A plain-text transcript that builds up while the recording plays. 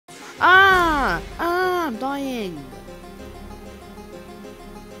dying.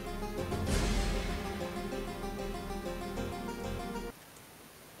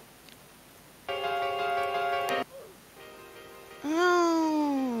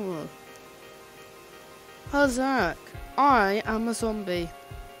 Oh. Hazak, I am a zombie.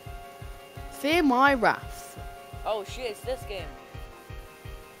 Fear my wrath. Oh shit, it's this game.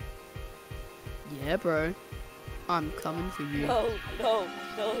 Yeah, bro. I'm coming for you. No, don't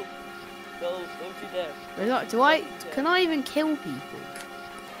you dare. Can I even kill people?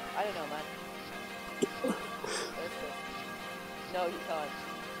 I don't know, man. No, you can't.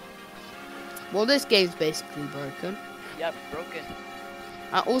 Well, this game's basically broken. Yep, broken.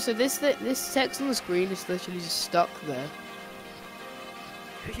 Also, this text on the screen is literally just stuck there.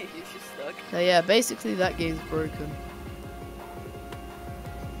 You're just stuck. So yeah, basically that game's broken.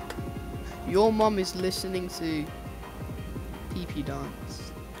 Your mum is listening to PP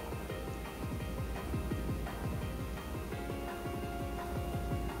dance.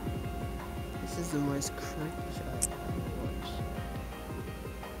 This is the most cringe I've ever watched.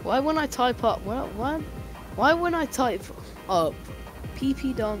 Why when I type up why when I type up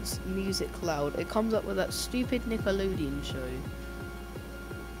PP dance music loud, it comes up with that stupid Nickelodeon show?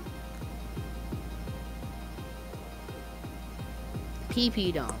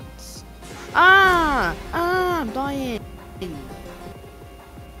 PP dance. I'm dying.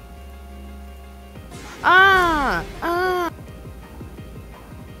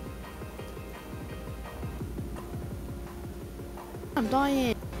 I'm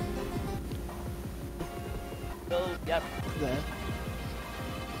dying. Oh, yep. There.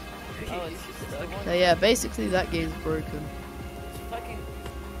 Oh, it's just stuck. So yeah, basically that game's broken. It's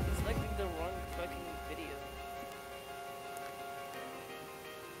like the wrong fucking video.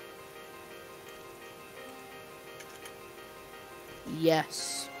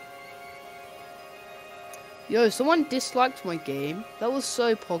 Yes. Yo, someone disliked my game. That was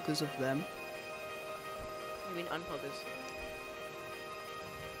so poggers of them. I mean unpoggers.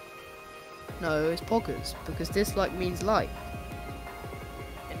 No, it's poggers, because dislike means like.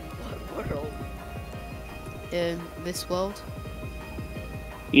 In what world? In this world.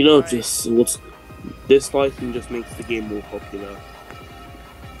 You know, just what's disliking just makes the game more popular.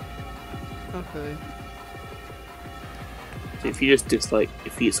 Okay. So if you just dislike,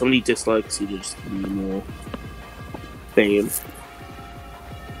 somebody dislikes you, just give you more fame.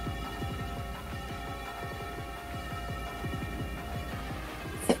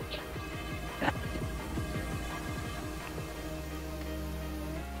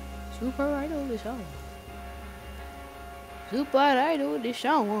 Super Idol the show. Super Idol the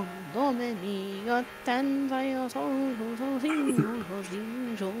show. Dome mi attenta io sono I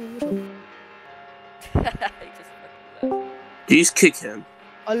just fucking left. Do you just kick him?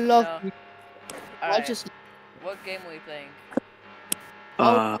 I love No. you. I Alright, just. what game were we playing?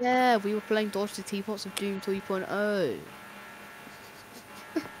 Oh yeah, we were playing Dodge the Teapots of Doom 3.0.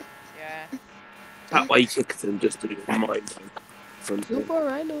 Yeah. That way you kicked him just to do mine. Super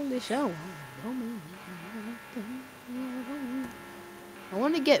Idol the show. I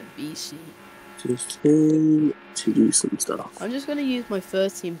want to get BC. Just to do some stuff. I'm just gonna use my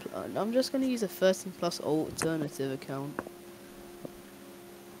 13. I'm just gonna use a 13 plus alternative account.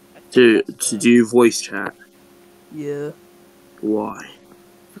 To do voice chat. Yeah. Why?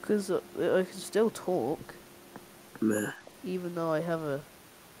 Because I can still talk, Meh. even though I have a.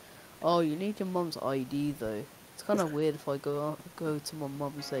 Oh, you need your mum's ID though. It's kind of weird if I go to my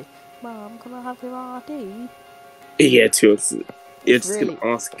mum and say, "Mum, can I have your ID?" Yeah, you're just really...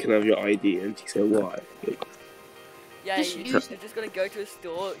 gonna ask, can I have your ID? And she said, why? Yeah, Just you're use- just gonna go to a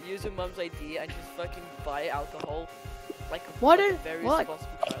store, use your mum's ID, and just fucking buy alcohol. Like a Why fucking don't- very what?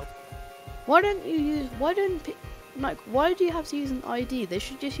 responsible child. Why don't you use? Why don't like? Why do you have to use an ID? They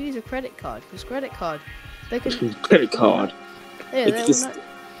should just use a credit card. Because credit card, they can. Credit card. Yeah, It's they just- will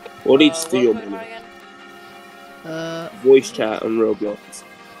What do you just do What your code am I money? again? Voice chat and Roblox.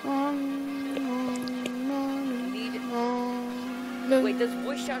 Wait, there's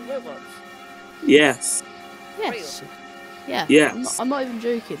voice chat Roblox? Yes. Yes. Yeah. Yes. I'm not even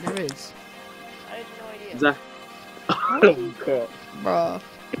joking. There is. I had no idea. Zach. Oh god. Bruh.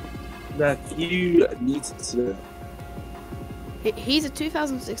 Zach, you need to know. He's a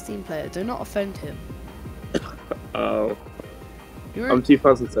 2016 player. Do not offend him. Oh. You're I'm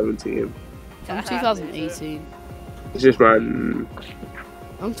 2017. I'm 2018. It's just random.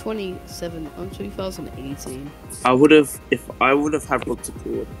 I'm 27. I'm 2018. I would have, if I would have had what's it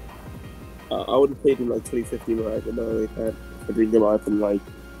called, I would have played in like 2015 right, but no, I didn't get live in like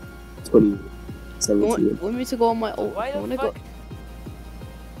 2017. Want me to go on my old? Why I the wanna fuck?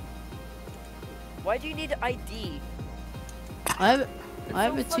 Why do you need ID? I have It's I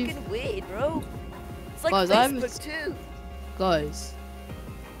have so a two fucking weird, bro. It's like Guys, I have a Facebook too. guys.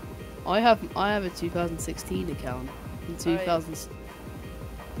 I have a 2016 account. In 2000.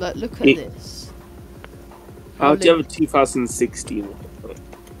 Like, look at It- this. How do you have a 2016?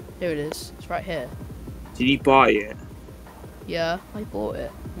 Here it is. It's right here. Did you buy it? Yeah, I bought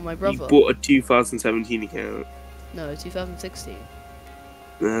it with my You brother. bought a 2017 account. No, 2016.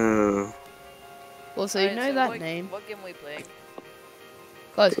 No. Also, you Alright, know so that what, name. What game are we playing?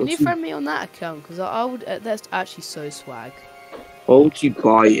 Guys, can you What's- friend me on that account? Because I would. That's actually so swag. Why would you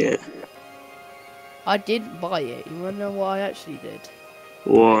buy it? I did buy it. You wanna know what I actually did?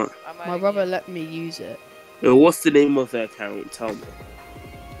 What? I'm My adding brother you. let me use it. What's the name of the account? Tell me.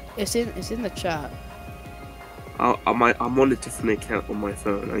 It's in the chat. I'm on a different account on my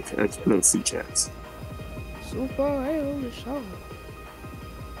phone. I cannot see chats. Super Halo the show.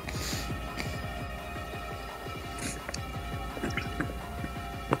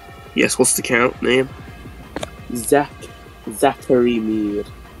 Yes, what's the account name? Zachary Mead.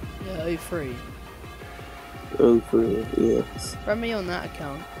 Yeah, 03. Oh, for yes. Friend me on that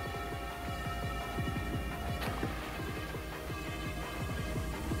account.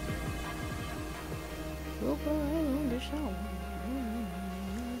 Super Halo the show.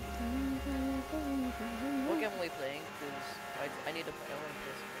 What game are we playing? Because I need to play. I want to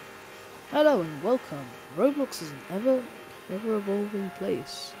play something. Hello and welcome. Roblox is an ever evolving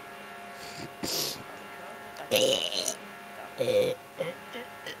place.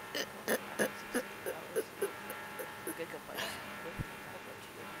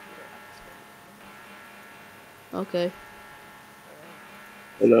 Okay.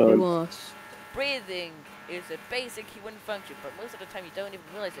 Hello. Who asked? Breathing is a basic human function, but most of the time you don't even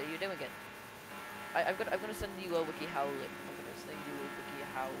realize that you're doing it. I'm gonna send you a WikiHow link. I'm gonna send you a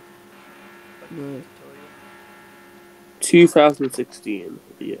WikiHow No. tutorial. 2016.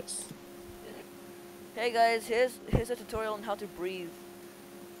 Yes. Hey guys, here's a tutorial on how to breathe.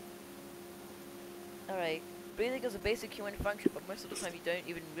 Alright, breathing is a basic human function, but most of the time you don't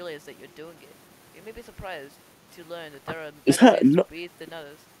even realize that you're doing it. You may be surprised to learn that there are Is better that ways to not- breathe than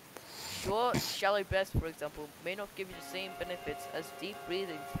others. Short, shallow breaths, for example, may not give you the same benefits as deep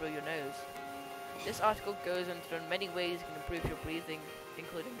breathing through your nose. This article goes into many ways you can improve your breathing,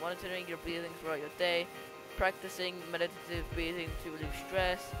 including monitoring your breathing throughout your day, practicing meditative breathing to relieve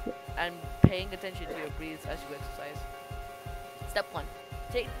stress, and paying attention to your breaths as you exercise. Step 1.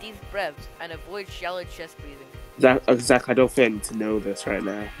 Take deep breaths and avoid shallow chest breathing. Zach, I don't think I need to know this right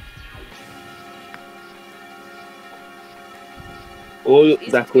now.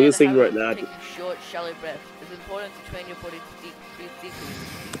 Zach, all you're saying right now. Taking short, shallow breaths. It's important to train your body to breathe deeply.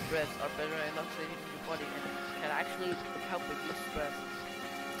 Deep breaths are better enough oxygen in your body and can actually help reduce stress.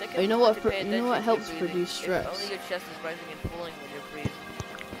 Take a You know moment what to pay you know attention what to helps your breathing. reduce If stress? only your chest is rising and falling when you breathe.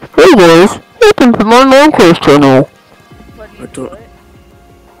 Hey guys, welcome to my Minecraft channel. But I don't- what?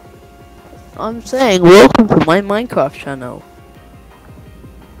 I'm saying welcome to my Minecraft channel.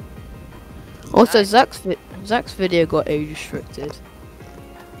 Also, Nice. Zach's video got age restricted.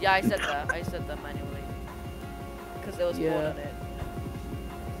 Yeah, I said that manually. Because there was porn Yeah. on it.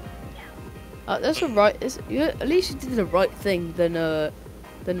 That's alright. At least you did the right thing than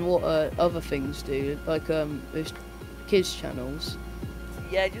what other things do, like those kids channels.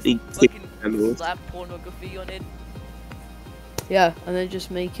 Yeah, just Big fucking channels. slap pornography on it. Yeah, and then just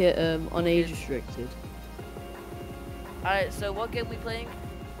make it on age restricted. Alright, so what game we playing?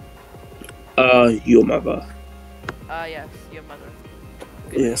 Your mother. Yes, your mother.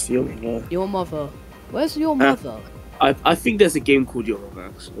 Yes, your mother. Your mother. Where's your mother? I think there's a game called Your Mother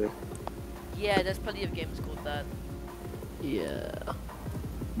actually. Yeah, there's plenty of games called that. Yeah.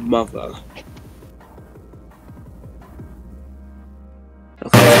 Mother.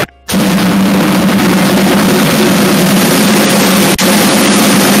 Okay.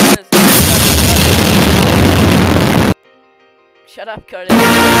 Shut up, Curtis.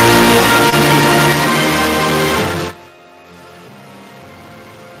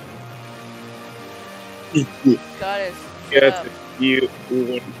 Curtis, shut Yes, up. you.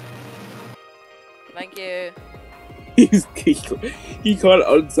 Thank you. He can't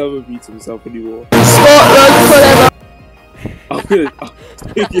unsubmute himself anymore. I'm gonna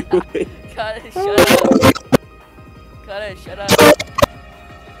take it away. Curtis, shut up. Curtis, shut up.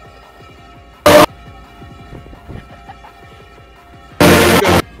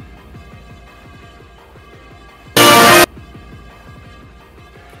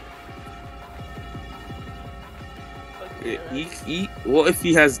 What if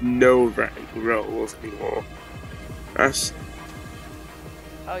he has no roles anymore? That's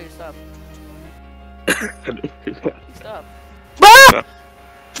Oh, you stop. Stop. Ah!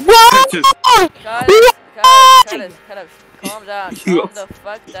 What? Cut us. Calm down. You Calm the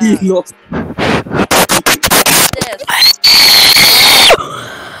fuck You down. lost. This.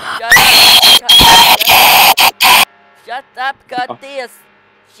 Shut up, Curtis.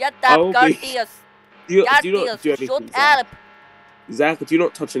 Shut up, Okay. Curtis. Do you not Curtis, do anything, shut Zach? up. Zach, do you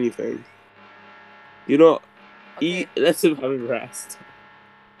not touch anything? Do you not Okay. let him have a rest.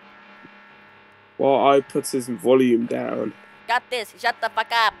 While I put his volume down. Curtis, shut the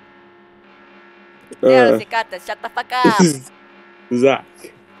fuck up. Seriously, Curtis, shut the fuck up.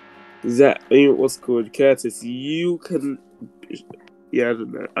 Zach, I mean, what's called Curtis, you can... Yeah, I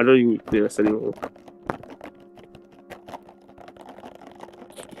don't know. I don't even do this anymore.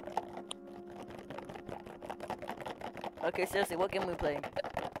 Okay, seriously, what game are we playing?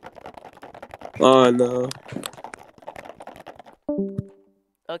 Oh, no.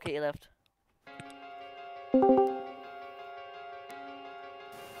 Okay, you left.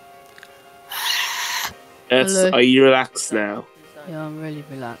 Hello. Are you relaxed now? Yeah, I'm really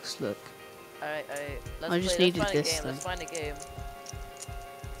relaxed. Look. Alright. I just needed this Let's thing. find a game.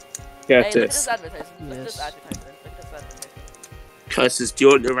 Hey, look at this Curtis. advertisement. Look at this Yes. advertisement. Look at this advertisement. Curtis, do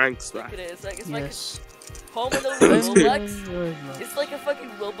you want your ranks Look back? at it. It's like Yes. Home Alone Let's do it. Roblox. It's like a fucking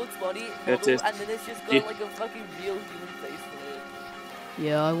Roblox model, It is. and then it's just got Yeah. like a fucking real human face to it.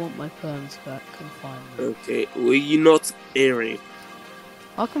 Yeah, I want my perms back. Come find me. Okay, were you not eerie?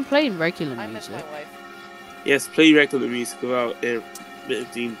 I can play in regular I miss music. my wife. Yes, play regular music without it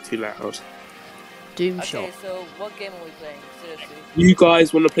being too loud. Doom Okay, Shot. so what game are we playing? Seriously. You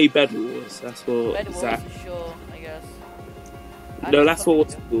guys want to play Bed Wars? That's what Bed Wars, Zach. sure, I guess. No, that's what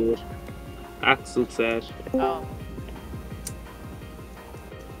it's called. Axel said. Oh,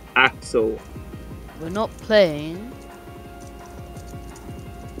 Axel. We're not playing.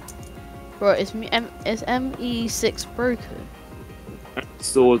 Bro, is ME6 broken?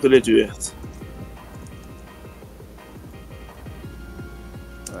 Axel, we're gonna do it.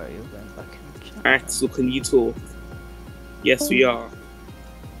 Bro, you're going back in the chat. Axel, can you talk? Yes, we are.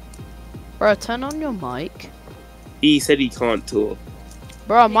 Bro, turn on your mic. He said he can't talk.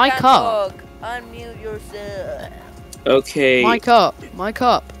 Bro, you mic can't up. talk. Unmute yourself. Okay. Mic up. Mic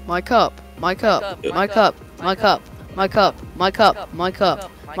up. Mic up. Mic up. Mic up. Mic up. Mic up. Mic up. Mic up.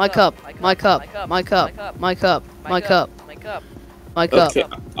 Mic up. Mic up. Mic up. Mic up. Mic up. Mic up. Mic up.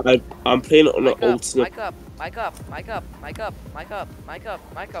 Okay, I'm playing it on an alternate. Mic up. Mic up. Mic up. Mic up. Mic up. Mic up.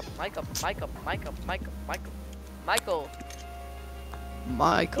 Mic up. Mic up. Mic up. Mic up. Mic up. Mic up. Michael.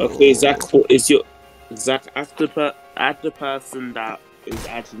 Michael. Okay, Zach, what is your Zach? Add the person that is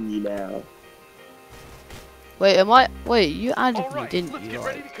adding you now. Wait, Wait, you added me, didn't you?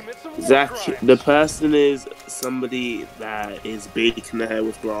 Like, Zach, the person is somebody that is baking their hair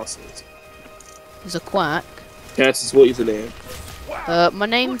with glasses. he's a quack. Curtis, what is your name? My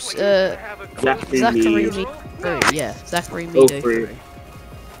name's Zachary Zachary Mead. Mead 3. Yeah, Zachary Oh, Mead 3. 3.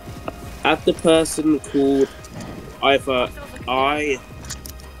 Add the person called either ILI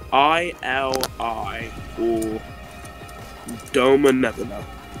or Doma Nebula.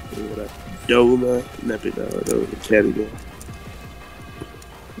 Or whatever. Doma Nebula. I don't care anymore.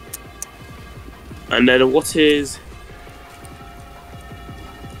 And then what is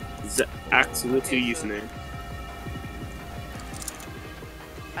Axel? What's your username?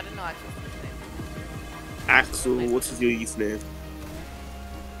 I don't know Axel's name. Axel, what is your username?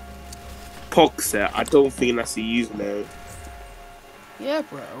 Poxer. I don't think that's a username. Yeah,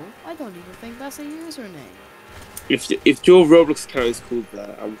 bro. I don't even think that's a username. If your Roblox account is called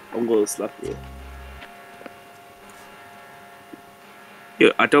that, I'm gonna slap you.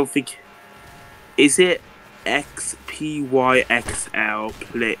 Yeah, I don't think. Is it XPYXL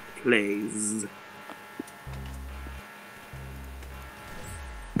plays?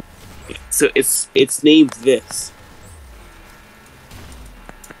 So it's named this.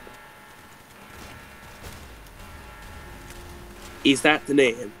 Is that the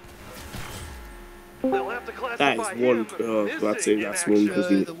name? That is one. Oh, that's it. That's one.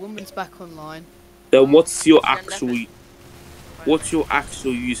 So the woman's back online. Then what's your actual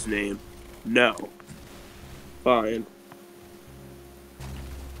username? No. Fine.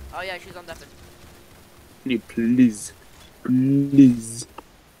 Oh yeah, she's on that. Can you please? Please.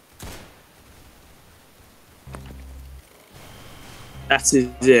 That is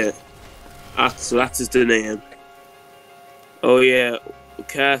it. Axel, that is the name. Oh yeah,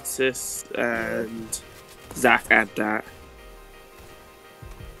 Curtis and Zach add that.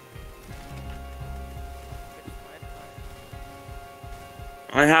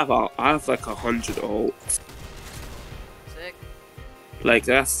 I have like 100 alts. Sick. Like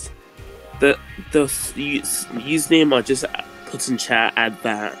that's username I just put in chat, add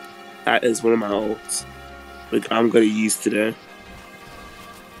that. That is one of my alts. Like I'm gonna use today.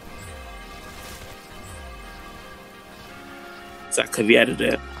 Zach, have you added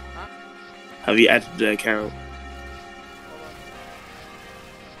it? Huh? Have you added the account? Hold on.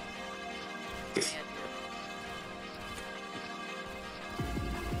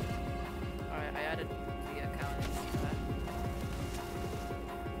 Alright, I added the account.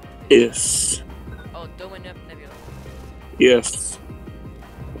 Yes. Oh, Domain Nebula. Yes.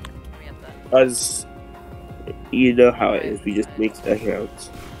 Let me add that. As you know how it is, we just make the accounts.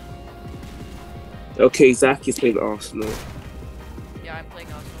 Okay, Zach is playing Arsenal. Yeah, I'm playing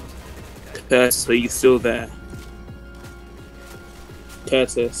Arsenal. Curtis, are you still there?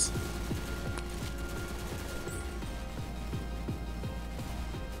 Curtis.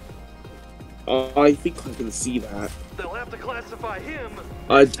 I think I can see that. They'll have to classify him.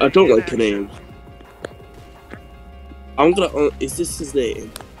 I don't like the name. I'm gonna. Is this his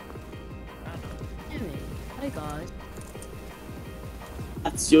name? Jimmy, hey guys.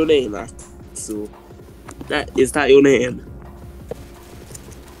 That's your name, Axel. Is that your name?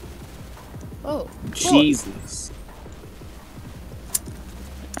 Oh, Jesus.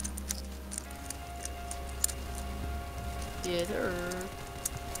 yeah, there.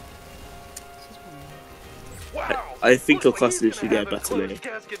 Wow. I think your Looks like cousin he's should gonna get a have better closed name.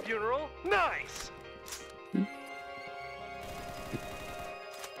 casket funeral. Nice.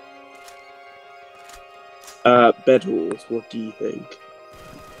 Bed Wars, what do you think?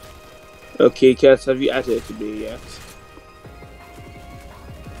 Okay, Curtis, have you added it to me yet?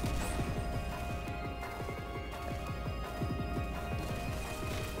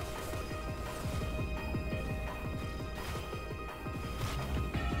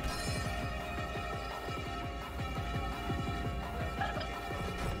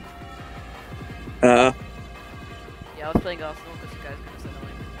 Yeah, I was playing Arsenal because you guys gonna send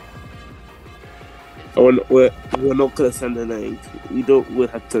a link. We're not gonna send a link. We'll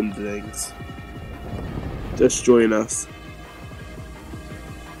have to send the links. Just join us.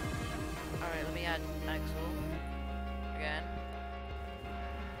 Alright, let me add Axel again.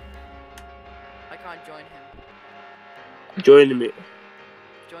 I can't join him. Join me.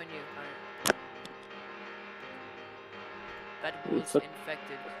 Join you. Alright. That was What's up?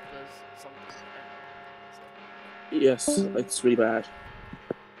 infected plus something. Yes, it's really bad.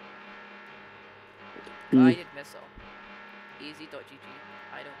 Guided missile. Easy.gg.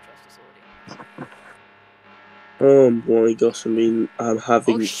 I don't trust this already. Oh my gosh, I'm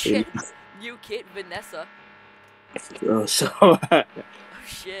having. Oh shit! New kid, Vanessa. Oh, so. Oh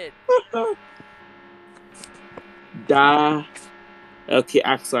shit. Da. Okay,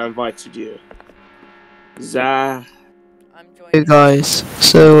 Axel, I invited you. Za. I'm joining. Hey guys,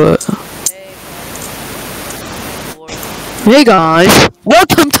 so Hey, hey guys,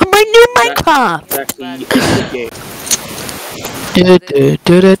 welcome to my new Minecraft. Exactly.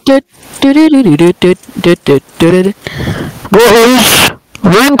 The game. Boys,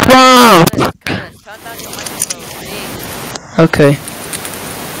 Minecraft. Turn down your microphone, please. Okay,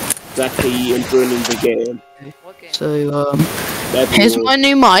 Exactly, I'm joining the game. What game? so Bed here's Wars. my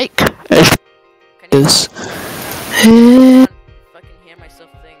new mic. Can you Is fucking hear myself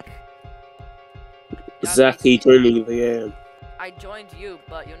think? Exactly, joining the game. I joined you,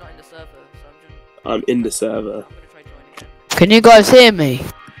 but you're not in the server, so I'm in the server. I'm gonna try joining again. Can you guys hear me?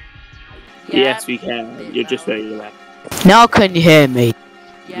 Yes, we can. You're just very loud. Now can you hear me?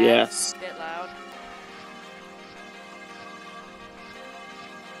 Yes. Bit loud.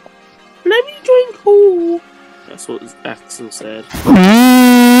 Let me join cool. That's what Axel said.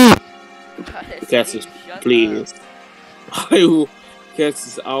 Curtis, Shut please. I will.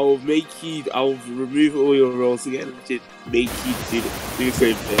 Curtis, I'll remove all your roles again and just make you do the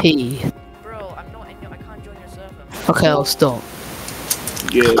same thing. P. up. Bro, I'm not in your. I can't join your server. Okay, I'll stop.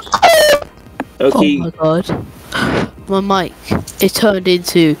 Good. Oh Okay. my god. My mic, it turned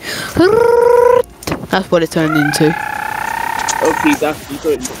into... That's what it turned into. Okay, that's you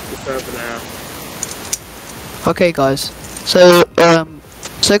got the server now. Okay guys, so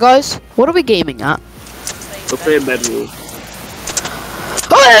guys, what are we gaming at? We're playing Bed Wars.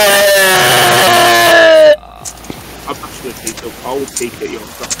 I'm actually gonna take it. I will take it. Your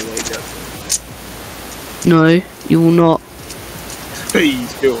stuff away No, you will not. now.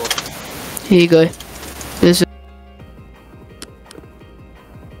 Please, sure. Here you go. This is...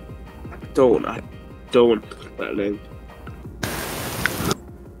 I don't want to put that link.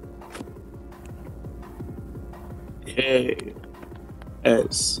 Okay.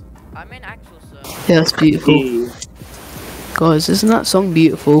 S. I'm in actual server. Yeah, that's beautiful. E. Guys, isn't that song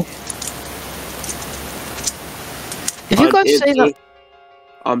beautiful? If you guys say that,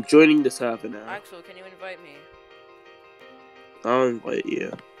 I'm joining the server now. Axel, can you invite me? I'll invite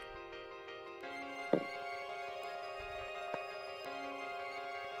you.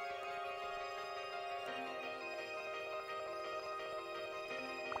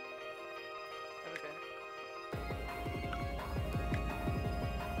 Okay.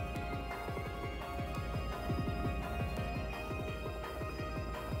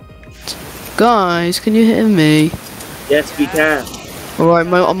 guys, can you hear me? Yes, we can. Alright,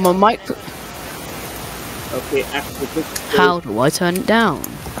 my mic. Okay, after How do I turn it down?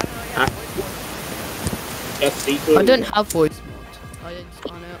 Yes, I don't have voice mod.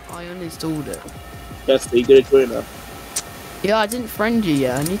 I uninstalled it. Yes, you gonna join us. Yeah, I didn't friend you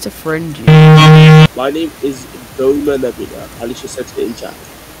yet. I need to friend you. My name is Doma Nebula. Alicia said it in chat.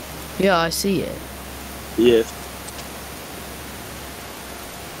 Yeah, I see it. Yes.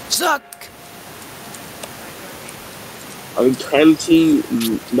 Suck! I'm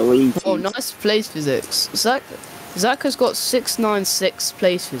 2019. Oh, nice place physics. Zach has got 696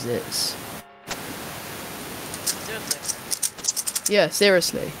 place physics. Seriously. Yeah,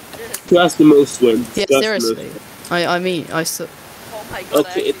 seriously. Who has the most wins? Yeah, Who has the most seriously. wins? I mean, I saw. Oh my god,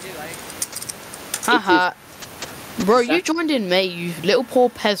 Okay, I actually do. Haha. Bro, you Zach- joined in May, you little poor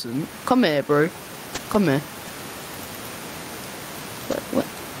peasant. Come here, bro. Come here. What?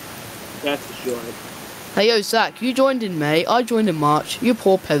 That's for sure. Hey, yo, Zach, you joined in May, I joined in March. You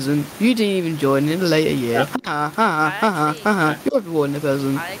poor peasant. You didn't even join in a later year. Ha ha ha ha ha ha. You're born a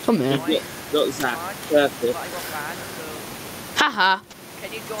peasant. Come here. Yeah, not Zach. Curtis. But I got banned, so Ha ha.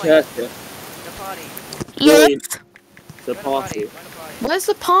 can you join Curtis. the party? Yes. Join the Join the party. Join the party. Where's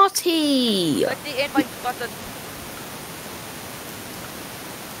the party? Click the invite button.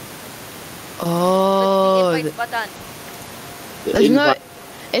 Oh, Click the invite button. The there's no. invite-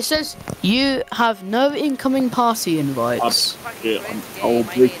 It says you have no incoming party invites. Yeah, Fucking I'll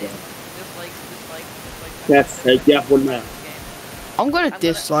great game, I break hate that. it. Dislike. Yes, take that one now. I'm gonna gonna-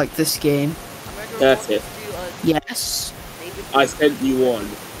 dislike this game. That's it. Yes. I sent you one.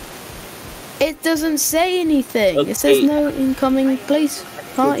 It doesn't say anything. It says Okay. no incoming place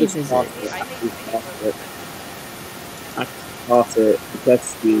party Just visit. pass it. Actually pass it. Actually pass it.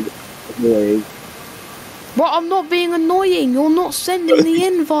 That's being annoying. Well, I'm not being annoying. You're not sending the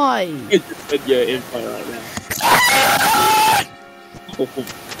invite. You just send your invite right now.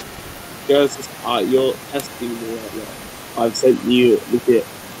 Girls, you're testing me right now. I've sent you, look at,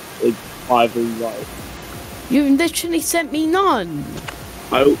 like 5 invites. You literally sent me none.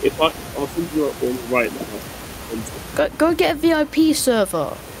 I'll send you one right now. Go get a VIP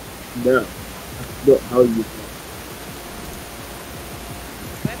server. No, that's not how you play.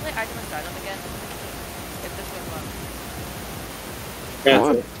 Can I play Item Asylum again? If this one fun.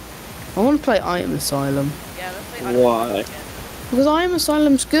 That's it. I want to play Item Asylum Yeah, let's play Item Why? Asylum again. because Item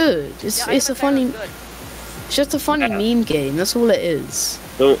Asylum's good. It's Yeah, it's a Item Asylum's funny. good. It's just a funny meme game. That's all it is.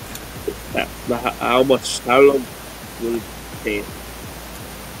 Don't. How long will it take?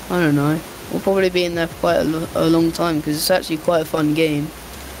 I don't know. We'll probably be in there for quite a long time because it's actually quite a fun game.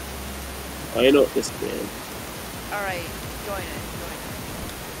 I know this game. Alright, join it.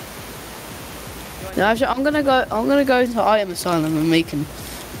 Join No, actually, I'm gonna go into Item Asylum and make an.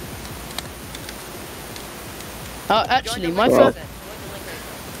 Actually, my Well- first.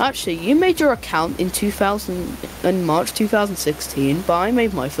 Actually, you made your account in March 2016, but I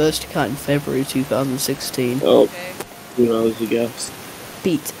made my first account in February 2016. Oh, Okay. who knows, I guess.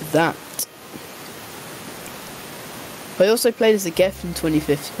 Beat that. I also played as a Geth in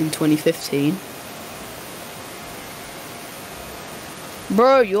 2015.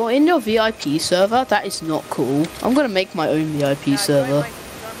 Bro, you're in your VIP server? That is not cool. I'm gonna make my own VIP server.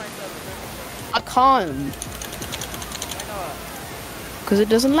 I can't, Why not? because it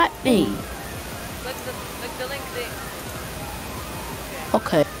doesn't let me. Click the link thing.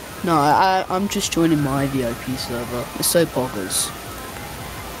 Okay. No, I'm just joining my VIP server. It's so poggers.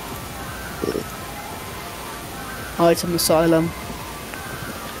 Item Asylum.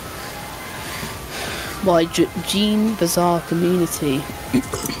 By Gene Bazaar Community.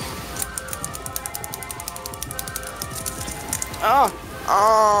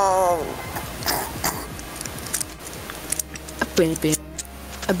 Oh! Bam bam.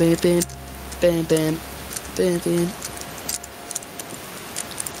 Bam bam. Bam bam. Bam bam.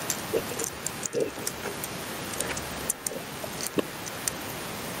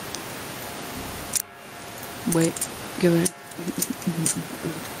 Wait, give it.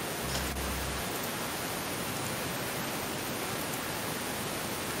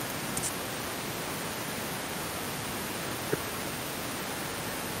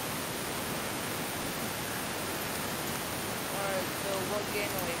 game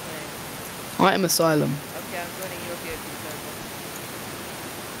or are you playing? I am Asylum. Okay, I'm joining your game.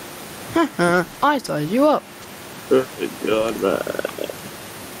 Haha, I tied you up. Oh god, man.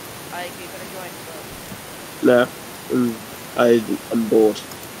 I you gonna join so No. I'm bored.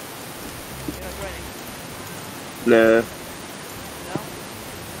 you're not joining? No.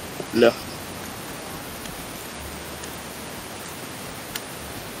 No?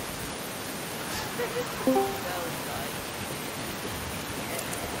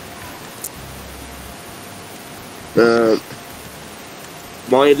 No.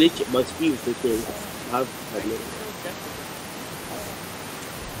 My speed is looking. I've had no.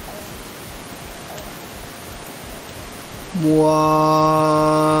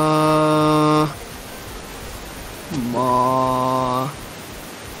 Mwah. Ma.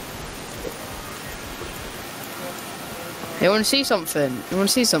 You want to see something? You want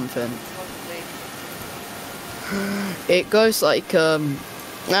to see something? It goes like it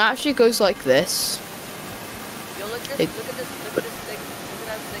actually goes like this. Yo, look at this, It- look at this thing, look at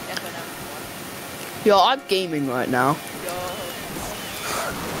that thing FNM. Yo, I'm gaming right now. Yo.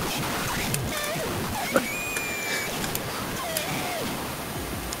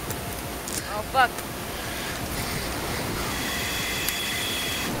 Oh fuck.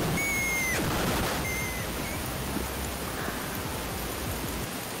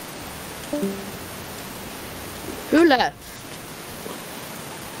 Who left?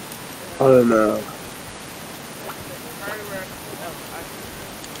 I don't know.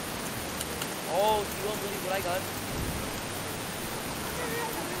 Oh, you won't believe what I got.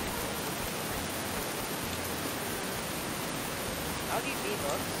 How do you beat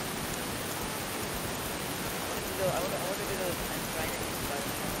books? I want to do those and try and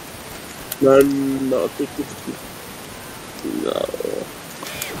No, not a 50. No.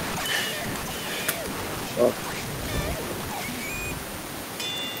 Oh,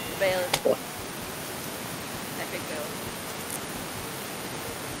 fail. What? Epic fail.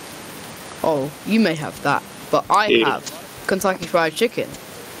 Oh, you may have that, but I Yeah. have Kentucky Fried Chicken.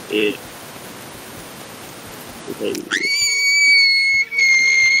 yeah. Okay.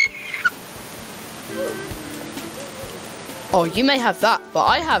 Oh, you may have that, but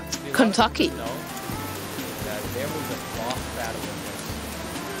I have Kentucky. No. That there was a boss battle in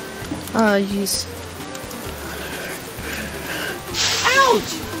this. Ah, jeez.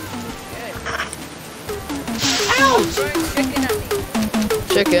 Throwing chicken at me.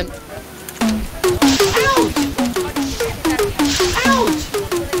 Chicken.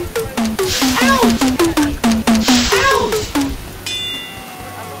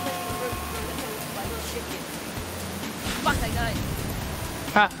 Fuck, I died.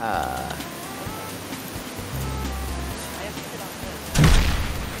 Haha. I have to sit on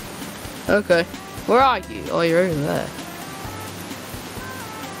this. Okay. Where are you? Oh, you're over there.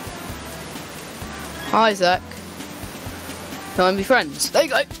 Hi, Zach. Can I be friends? There you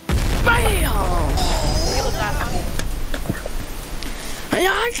go. Bam! Kill that.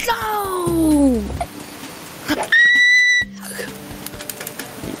 Let's go!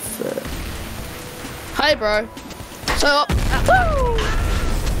 Hi, bro. So up. Woo!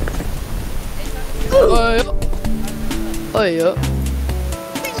 Oh, yeah. Oh, yeah.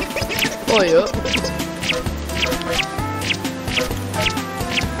 Oh, yeah.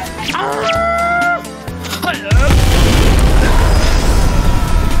 Ah! Hello.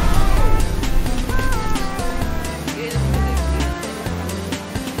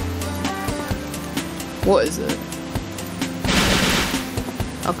 What is it?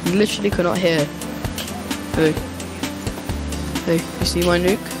 I literally cannot hear. Hey. Hey, you see my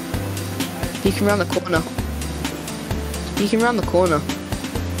nuke? Peeking around the corner. Peeking around the corner.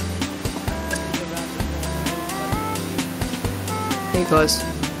 Hey guys.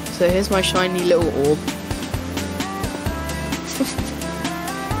 So here's my shiny little orb.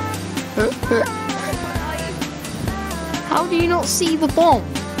 How do you not see the bomb?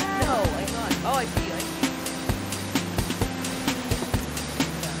 No, I not. Oh, I see you. I see you.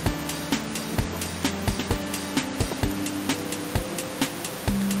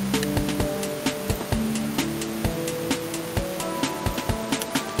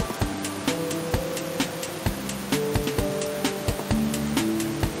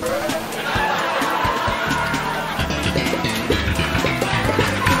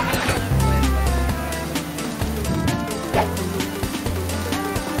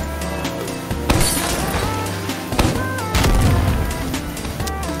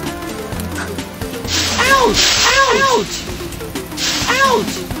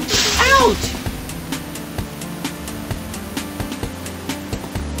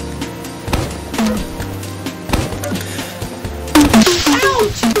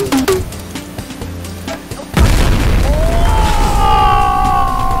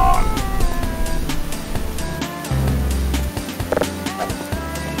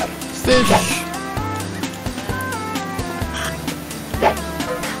 Fish.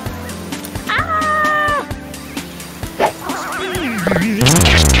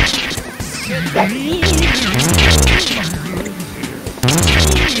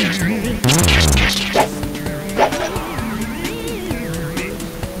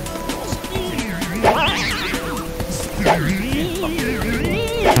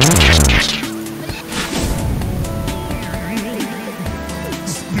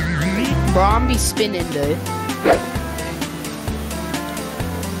 Bro, I'm be spinning though.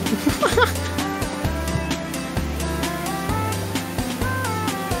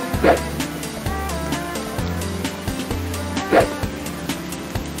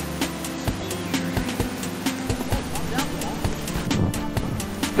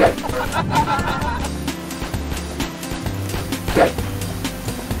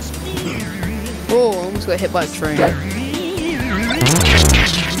 Oh, I almost got hit by a train.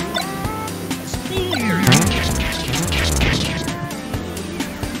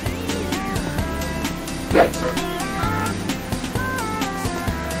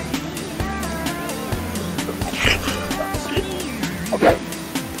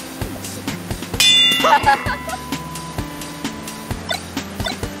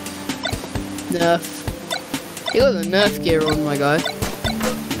 Nerf. You got the Nerf gear on, my guy.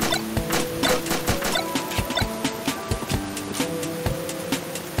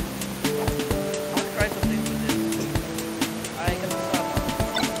 Try something with this. I got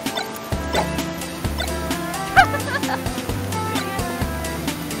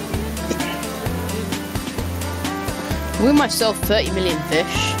Win myself 30 million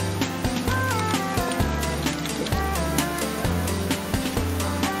fish.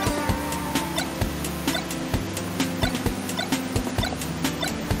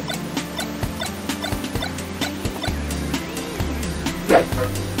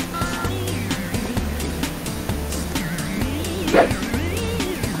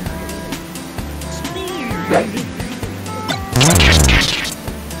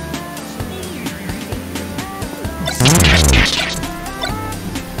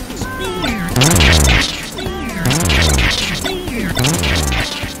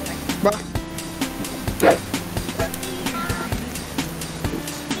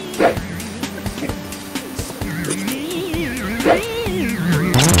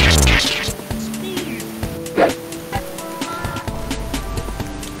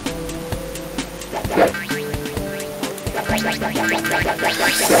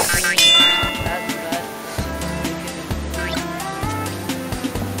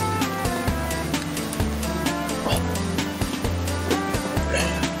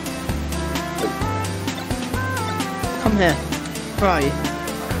 Come here. Where are you?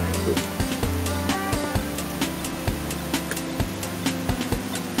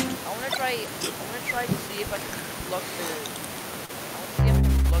 I wanna try to see if I can block the. I wanna see if I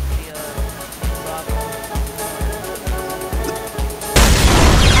can block the lava.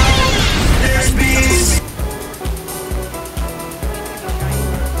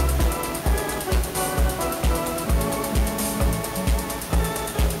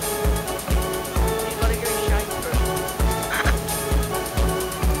 You gotta go shine first.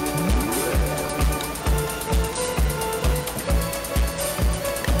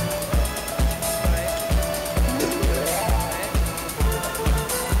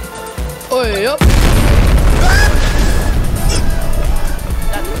 Oi, up.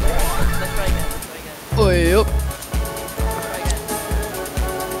 Let's try again. Oi, up.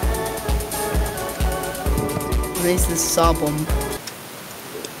 This is Sarbomb.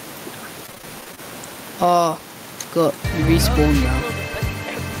 Oh, got you respawn now.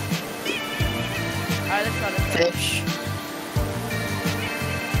 Alright, let's try. Fish.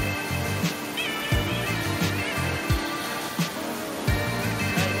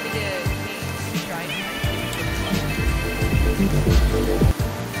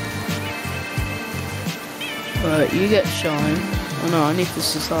 Right, you get shine. Oh no, I need the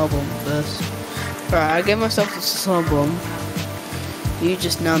Sasar bomb first. Right, I get myself the Sasar bomb. You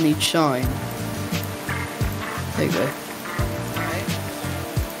just now need shine. There you go.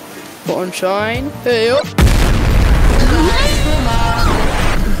 Put on shine. Hey up.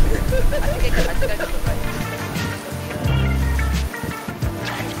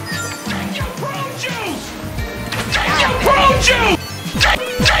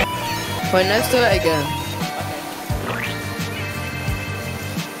 Wait, let's do it again.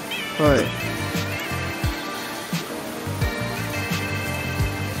 Right.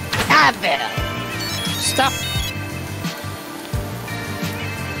 Stop.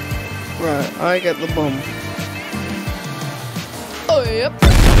 Right, I get the bomb. Oh, yep.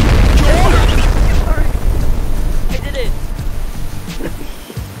 I did it.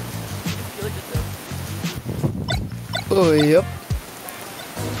 Killed yourself. Oh, yep.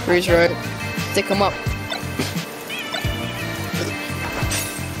 Freeze right. Stick him up.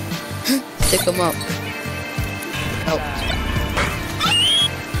 Stick him up. Help.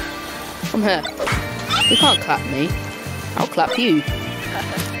 Come here. You can't clap me. I'll clap you.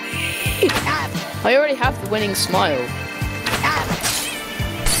 I already have the winning smile.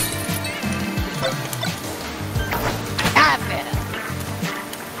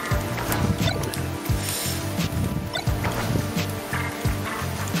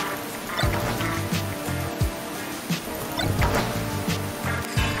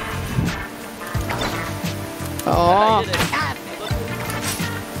 I Oh, did it.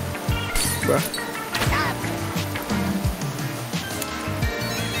 bruh.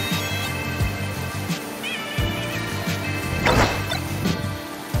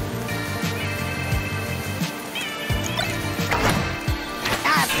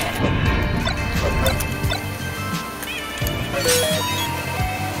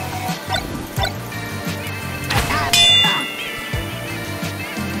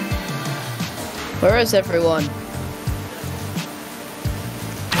 Where is everyone?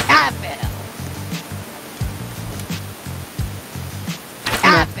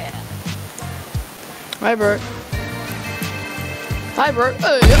 Hi, Bert. Hi, Bert.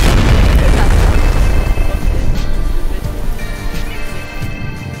 Oh, yep.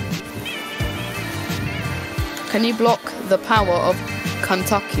 Can you block the power of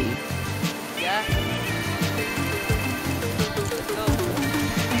Kentucky? Yeah. Let's go.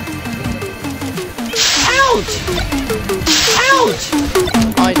 Ouch! Ouch!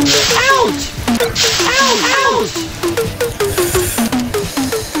 I do it. Ouch! Ouch! Ouch!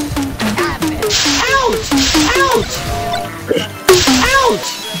 Ouch! Ouch!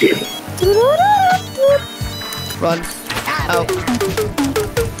 Run. Out.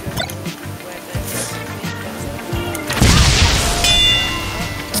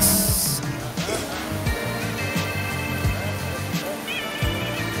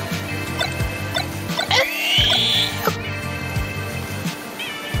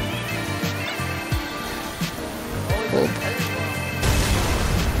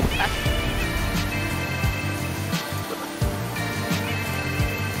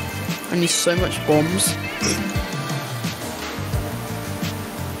 I need so much bombs.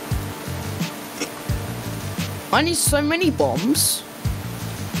 I need so many bombs.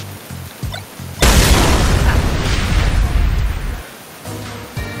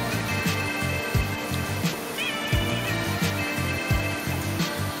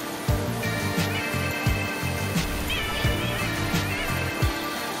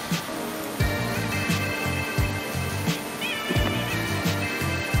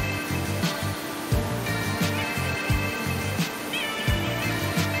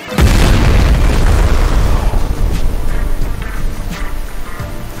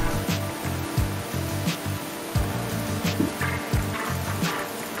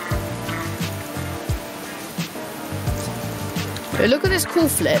 Hey, look at this cool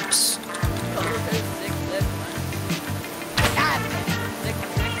flips. Oh, there's 6 left, man. 6.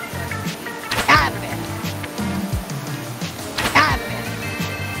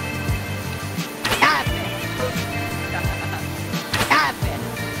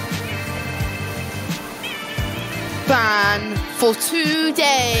 Ban for 2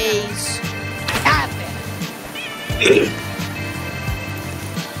 days.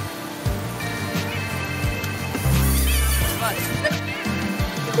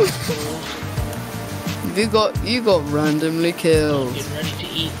 You got randomly killed. Getting ready to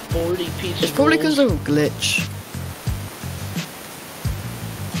eat 40 pieces. It's probably because of a glitch.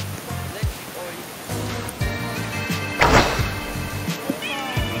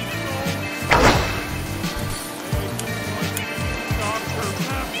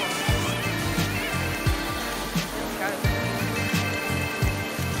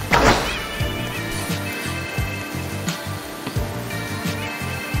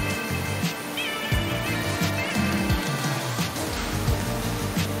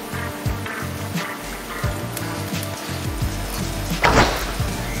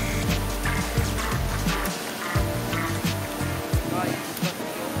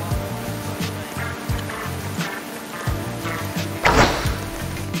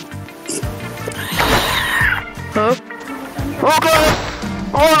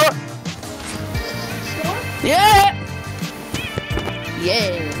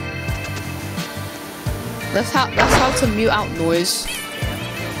 That's how to mute out noise.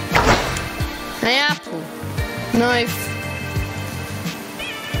 Hey, apple. Knife.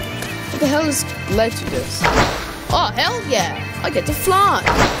 What the hell has led to this? Oh, hell yeah! I get to fly!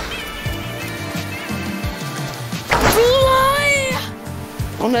 Fly!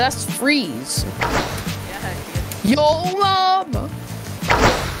 Oh no, that's freeze. Yeah. Yo, mom!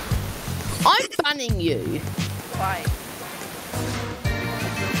 I'm banning you. Why?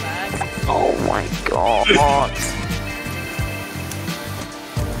 Oh my god.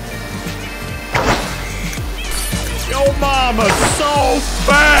 Yo mama's so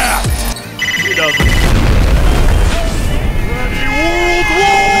fat! She doesn't. Ready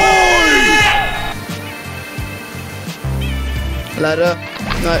worldwide! Ladder.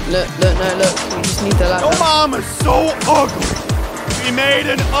 No, look. We just need the ladder. Yo mama's so ugly! We made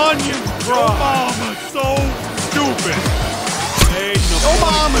an onion cry! Yo mama's so stupid! Yo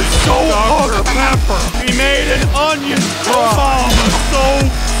mama's so ugly! Pepper! We made an onion cry! Yo mama's so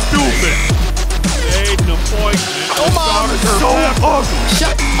stupid! Made an appointment. Yo mama's so ugly!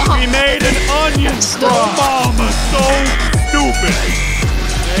 Shut up! We made an onion cry! Yo mama's so stupid!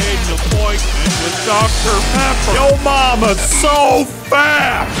 Made an appointment with Dr. Pepper! Yo mama's so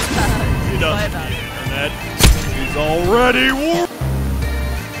fat! She doesn't need internet. She's already war.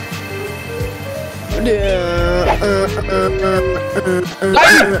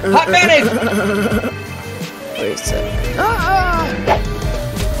 Hot mayonnaise! Wait a sec. Ah!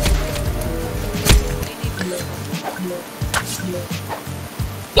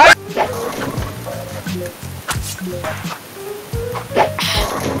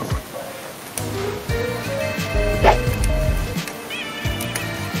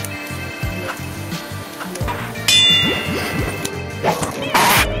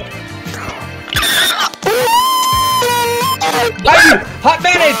 Hot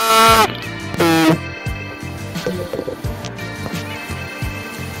mayonnaise!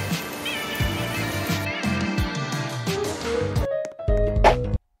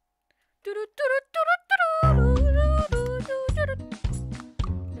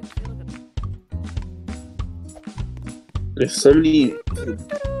 If somebody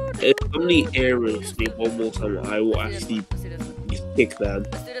air race me one more time, I will actually kick them.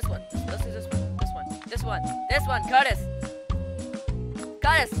 Let's do this one. Let's do this one. This one.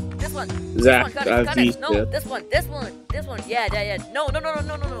 Curtis, this one. Zach, This one, Curtis. No, this one. Yeah. No. This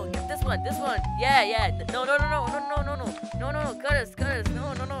one. Yeah. No. Curtis.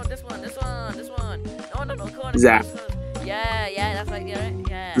 No. This one. No. Curtis. Zach. Yeah. That's like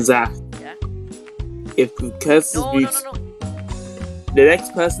yeah. Zach. Yeah. If Curtis No. beats the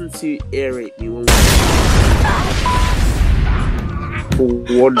next person to aerate me will for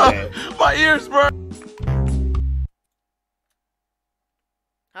one day. My ears burn!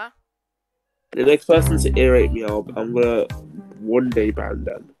 Huh? The next person to aerate me, I'm gonna one day ban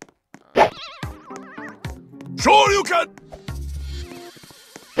them. Sure you can!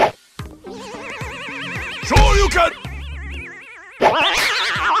 Sure you can!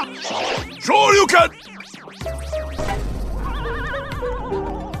 Sure you can!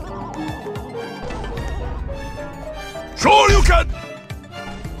 Sure you can!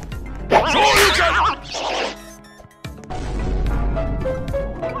 Sure you can!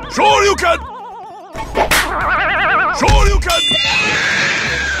 Sure you can! Sure you can!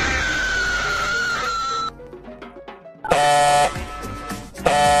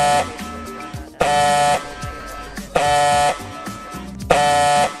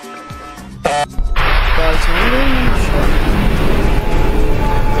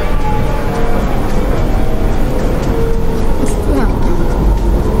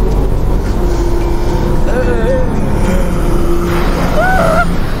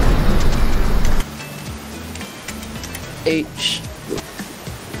 H.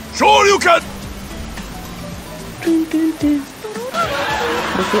 Sure you can!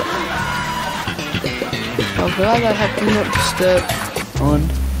 I'm glad I have Do Not Disturb on.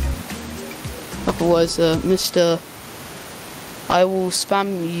 Otherwise, Mr. I will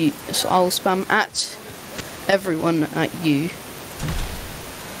spam you. So I will spam at everyone at you.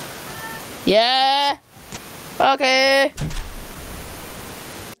 Yeah. Okay.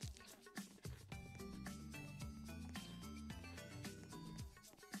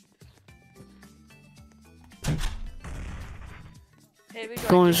 Hey, we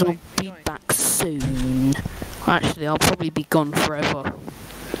Guys, I'll be back soon. Actually, I'll probably be gone forever.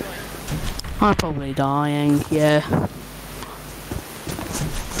 I'm probably dying, yeah.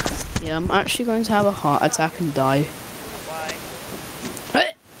 Yeah, I'm actually going to have a heart attack and die. Why?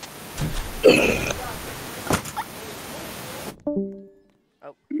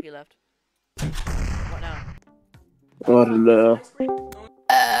 Oh, he left. What now? don't know.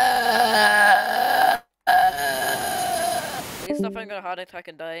 Please stop having a heart attack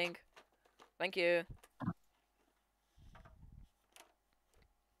and dying. Thank you.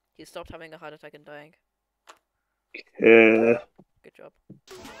 He stopped having a heart attack and dying. Yeah. Good job.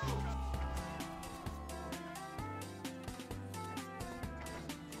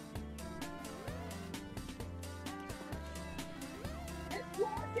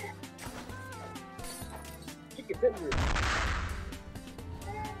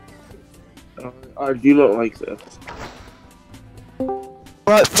 I do not like this.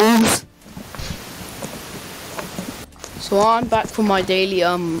 Right, fools. So I'm back from my daily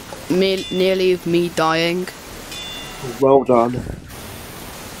nearly of me dying. Well done. Okay.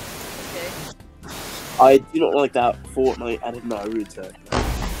 I do not like that Fortnite added Naruto.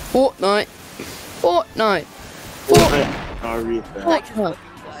 Fortnite. Fortnite Naruto. Fortnite.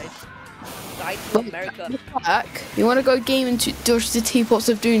 Guys. Died to America. Back. You want to go game into Dodge the Teapots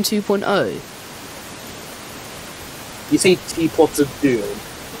of Doom 2.0? You say Teapots of Doom?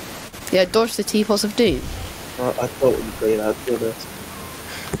 Yeah, Dodge the Teapots of Doom. I thought we'd play that, to be honest.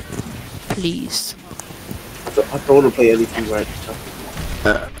 Please. I don't want to play anything right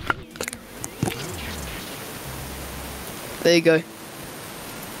now. There you go.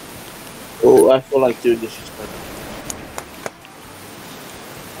 Oh, I feel like doing this is fun.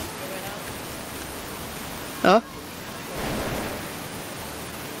 Huh?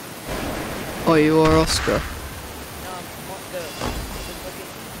 Oh, you are Oscar. No, I'm Moscow. I've been looking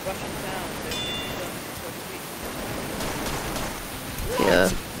Russian town. Yeah.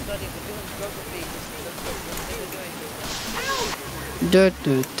 Studying, we're doing geography. That's what Do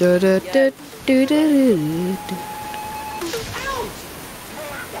do do do do do do do.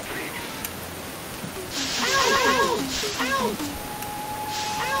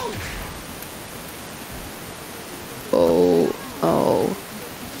 Oh, oh.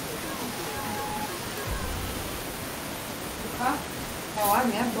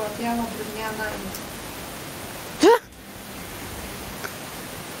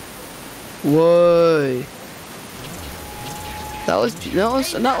 Whoa.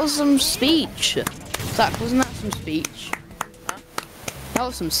 That was some speech. Zach, wasn't that some speech? Huh? That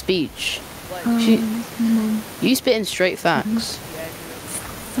was some speech. What? You spitting straight facts. Yeah,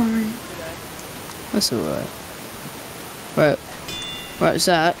 Sorry. That's alright. Right,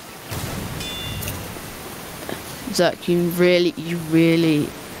 Zach. Zach, you really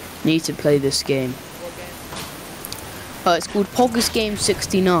need to play this game. what game? Oh, it's called Poggers Game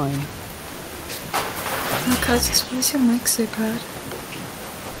 69. Oh, guys, why is your mic so bad?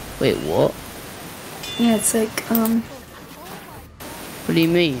 Wait, what? Yeah, it's like, What do you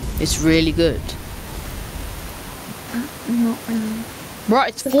mean? It's really good. not really. Right,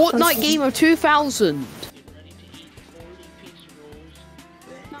 it's Fortnite Game of 2000.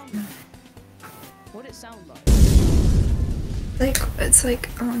 What it sound like? It's like,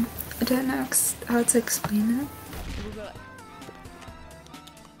 I don't know how to explain it.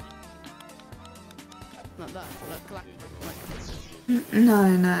 Like that, like No,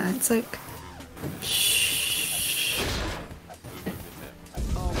 it's like,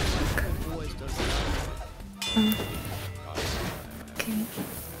 oh, my God, always does that. okay.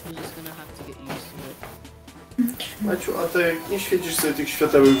 You're just gonna have to get used to it. Maciu, a to jak nie świecisz sobie tych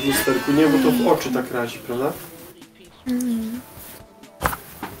światełek w lusterku, nie? Bo to w oczy tak razi, prawda?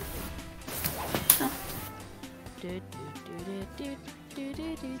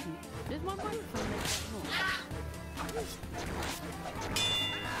 Did my microphone make that noise?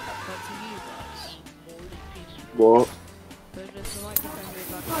 Like to you guys? What? But does the microphone make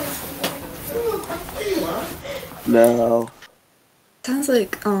like No. Sounds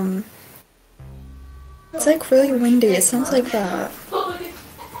like, it's like really windy. It sounds like that. Oh, it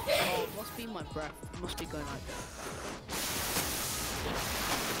must be my breath. It must be going like that.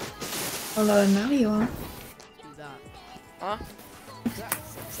 Although now you are. Do that. Huh? Zach, I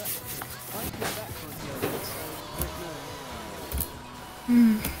think that can't go.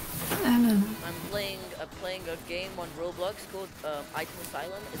 So, I don't know. I'm playing a game on Roblox called Item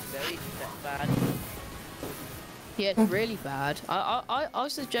Asylum. It's very bad. yeah, it's really bad. I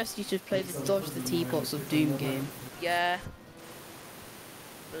suggest you should play the Dodge the Teapots of Doom game. Yeah.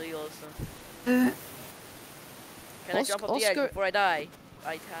 Really awesome. Uh, Can I jump off the edge Oscar- before I die?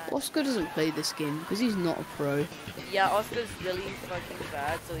 I can. Oscar doesn't play this game because he's not a pro. Yeah, Oscar's really fucking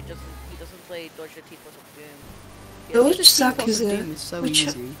bad, so he doesn't play Dodge the Teapots of Doom. He but has which Zach Teapots is of it? Doom is so Which,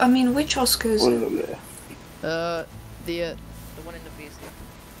 easy. I mean, which Oscar is One it? of them there. the one in the PC. I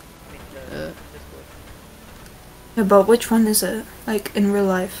mean, the Discord. Yeah, but which one is it? Like, in real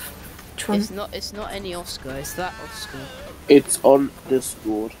life? Which one? It's not any Oscar. It's that Oscar. It's on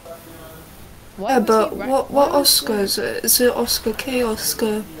Discord. Why Yeah, was but he ra- what why was Oscar is it? Is it Oscar K,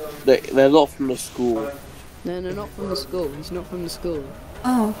 Oscar? They're not from the school. No, not from the school. He's not from the school.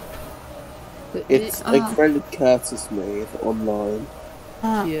 Oh, It's a credit Curtis made online.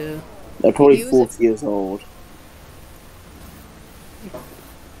 Yeah. They're probably He was 40 years old.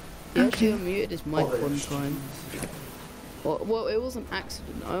 He actually unmuted his mic one time. Well, it was an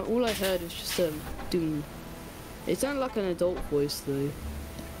accident. All I heard was just doing. It sounded like an adult voice though.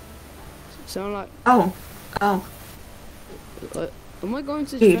 It sounded like. oh. Am I going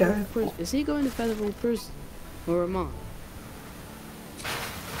to Peter. federal prison? Is he going to federal prison, or am I?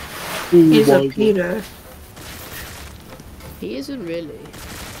 He's Oh a my God. Peter. He isn't really.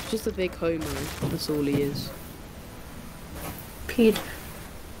 He's just a big homo. That's all he is. Peter.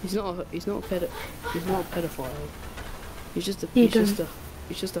 He's not a pedophile. He's just a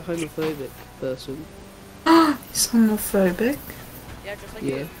homophobic person. He's homophobic. Yeah, just like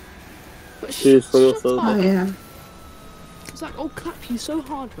Yeah. you. But He's shut homophobic. up. Oh yeah. It's like, oh, clap you so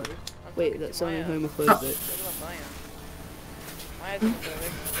hard, bro. Wait, that's sounding Maya. homophobic. Look at Maya. Maya's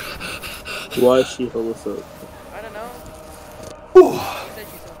homophobic. Why is she homophobic? I don't know. She said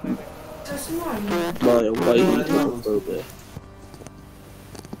she's homophobic. Maya, why are you homophobic?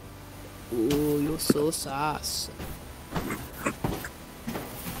 Oh, you're so sass.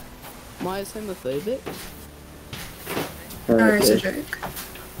 Maya's homophobic? No, it's a Okay. joke.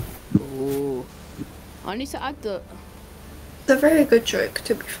 Oh. I need to add the... It's a very good joke,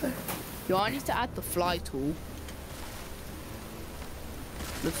 to be fair. Yo, I need to add the fly tool.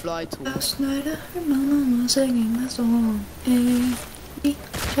 The fly tool. Last night I heard my mama singing my song. Hey,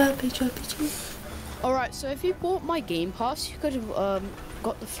 choppy, choppy, choppy. Alright, so if you bought my Game Pass, you could have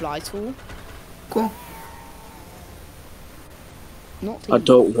got the fly tool. Cool. Not I the...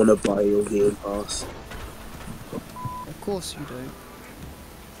 don't want to buy your Game Pass. Of course you don't.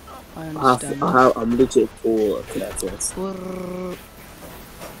 I understand. I'm legit poor at Curtis.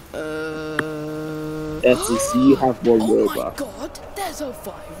 SEC, you have one Oh robot. my god, there's a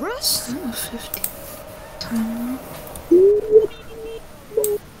virus? Oh, 50.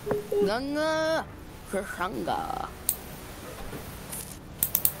 Nanga Krashanga.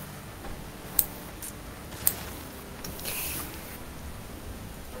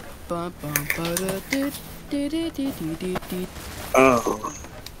 Oh.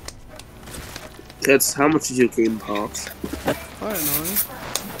 Curtis, how much is your Game Pass? I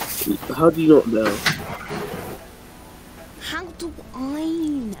don't know. How do you not know? How do I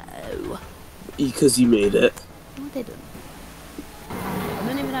know? Because you made it. No, I didn't. I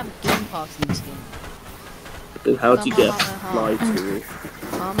don't even have a Game Pass in this game. Then how do you get fly tool?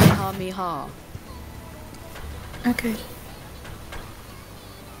 Ha. Okay.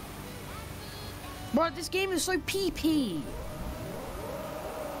 Bro, this game is so PP.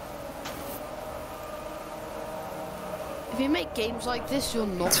 If you make games like this, you're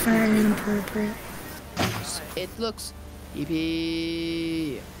not. It's very inappropriate. It looks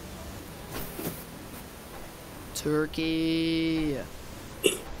PP. Turkey.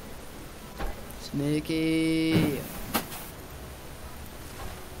 Snaky.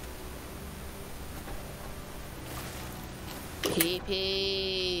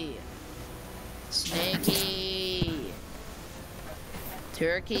 PP. Snaky.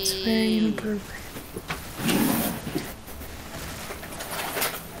 Turkey. It's very inappropriate.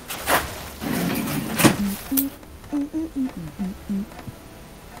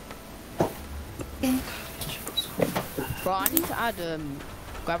 Bro, I need to add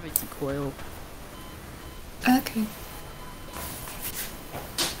gravity coil. Okay.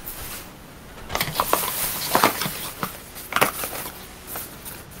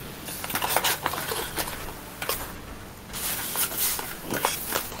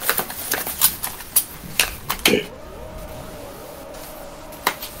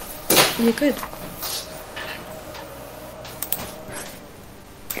 You're good.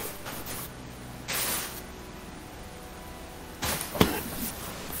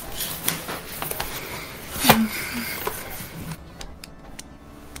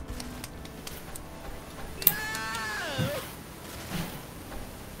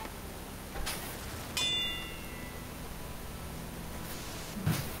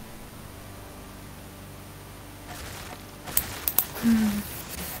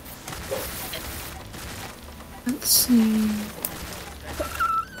 Let's see.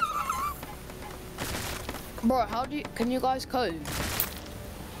 Bro, can you guys code?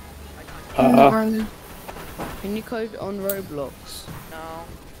 Marlon. Can you code on Roblox? No.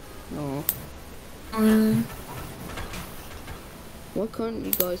 No. Marlon. Why can't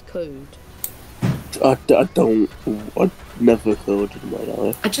you guys code? I never coded in my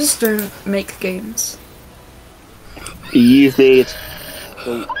life. I just don't make games. You need.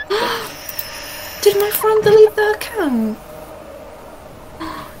 Did my friend delete the account?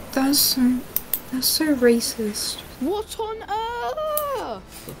 That's so racist. What on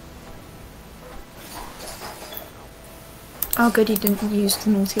earth? Oh, good, he didn't use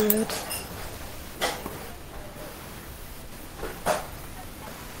the naughty word.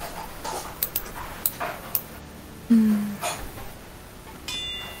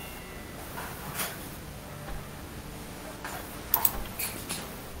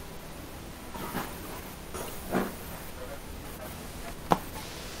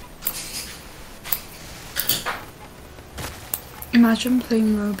 Imagine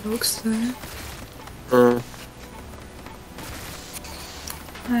playing Roblox though.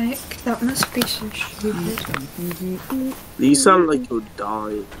 Like, that must be so stupid. You sound like you're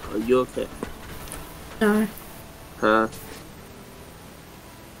dying. Are you okay? No. Huh?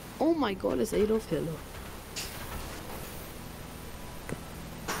 Oh my god, it's Adolf Hitler.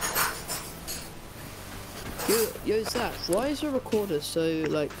 Yo, Zach, why is your recorder so,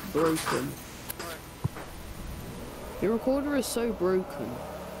 like, broken? Your recorder is so broken.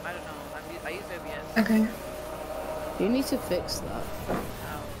 I don't know. I use OBS. Okay. You need to fix that.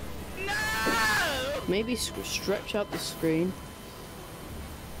 No! Maybe stretch out the screen.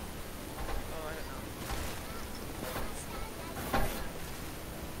 Oh, I don't know.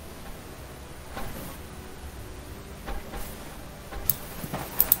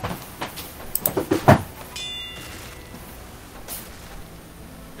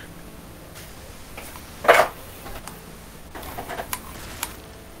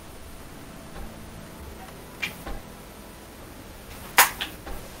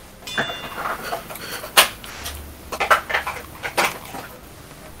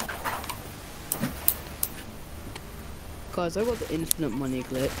 Guys, I got the infinite money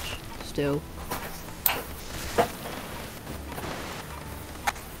glitch still.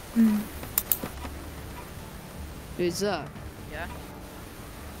 Who's that? Yeah?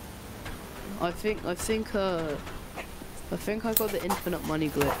 I think I got the infinite money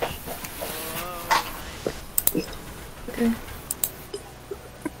glitch. Okay.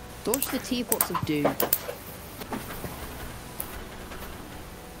 Dodge the teapots of doom.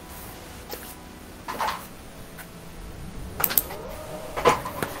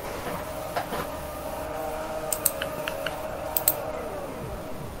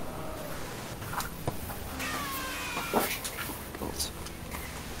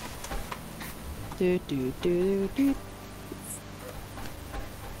 Do.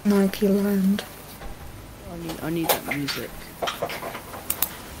 Nike Land. I need that music.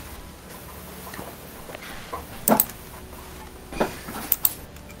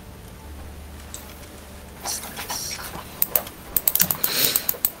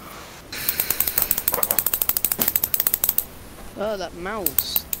 Oh, that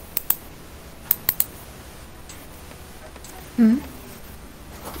mouse.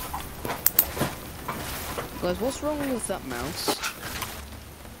 Guys, what's wrong with that mouse?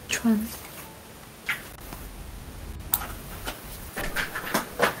 Which one?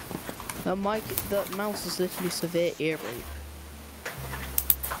 That mouse is literally severe ear rape.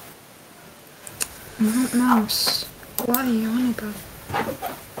 Not mouse. What are you on about?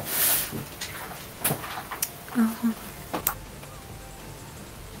 Oh.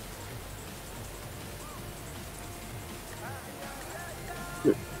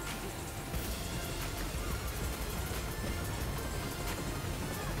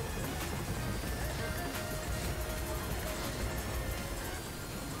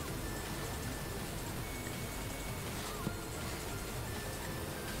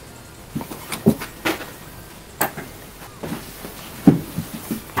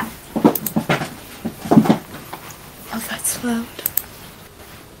 Loud.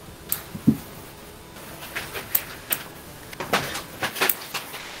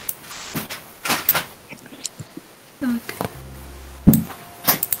 Okay.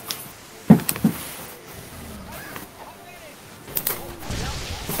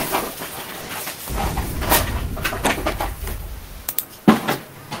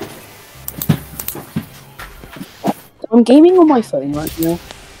 I'm gaming on my phone right now.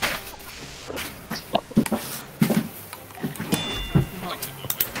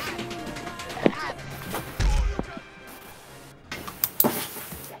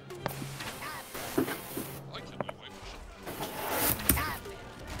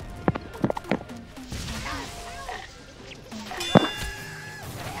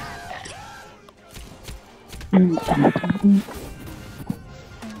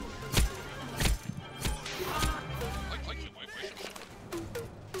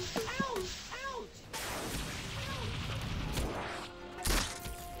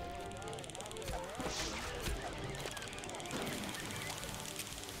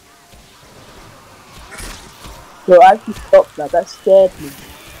 Bro, actually stop that. That scared me.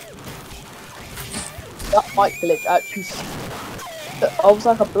 That mic glitch actually. I was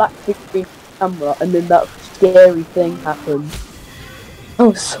like a black big screen camera, and then that scary thing happened. That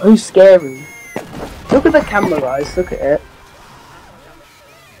was so scary. Look at the camera, guys. Look at it.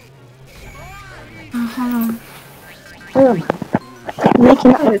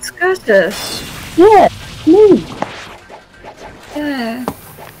 Making out it's Curtis. Yeah, me. Yeah.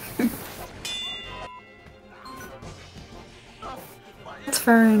 That's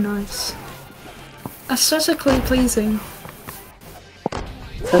very nice. Aesthetically pleasing.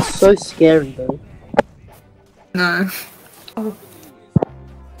 That's so scary though. No. Oh.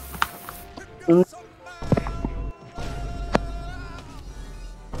 Are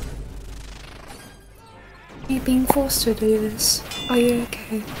you being forced to do this? Are you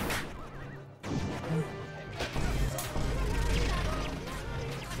okay?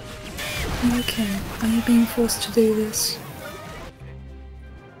 Are you okay? Are you being forced to do this?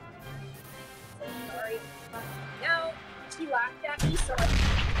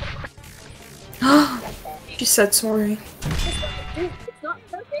 She said sorry. It's not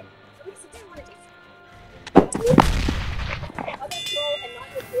perfect.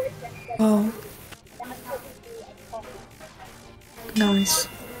 Oh. Nice.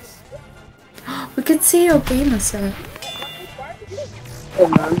 We could see your gamer set. Oh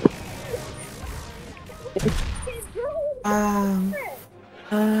man. Wow.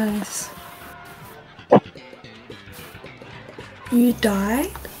 Nice. You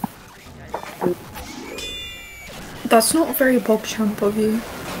died? That's not very PogChamp of you.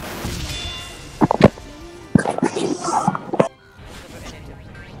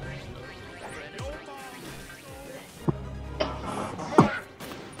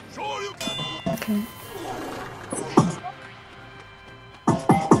 Okay.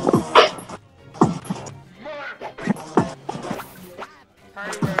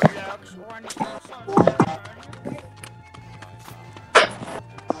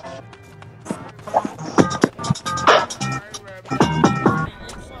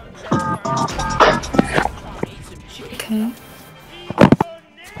 Okay.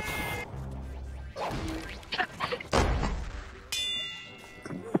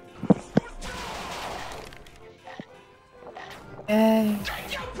 Yay.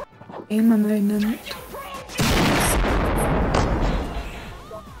 Gamer moment.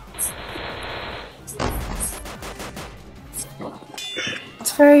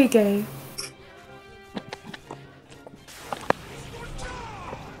 It's very gay.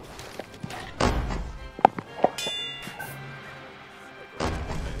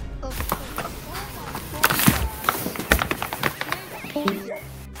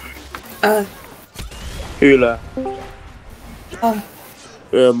 Hula. Oh.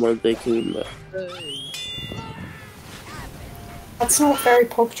 Monday Hula. That's not very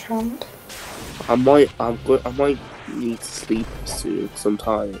PogChamp. I might need to sleep soon, because I'm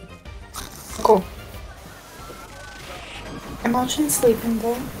tired. Cool. Imagine sleeping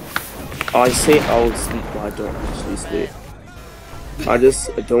though. I say I'll sleep, but I don't actually sleep. I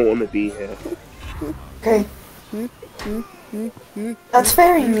don't want to be here. Okay. That's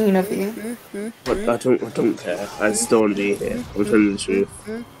very mean of you. But I don't care. I just don't want to be here. I'm telling the truth.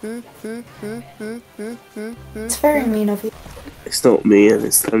 It's very mean of you. It's not me, and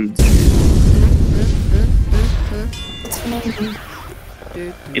it's telling the truth. It's mean.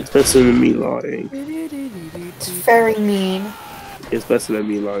 It's better than me lying. It's very mean. It's better than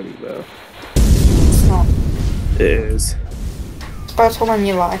me lying, though. It's not. It is. It's better when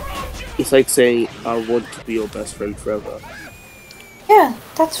you lie. It's like saying, I want to be your best friend forever. Yeah,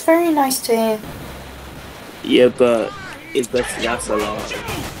 that's very nice to hear. Yeah, but it's better that's a lie.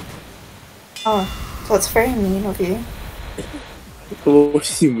 Oh, so it's very mean of you. What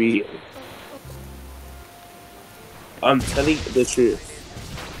do you mean? I'm telling the truth.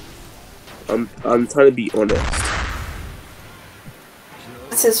 I'm trying to be honest.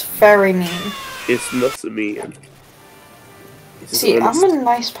 This is very mean. It's not mean. See, I'm a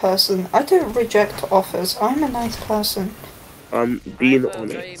nice person. I don't reject offers. I'm a nice person. I'm being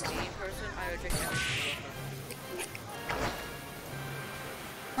honest.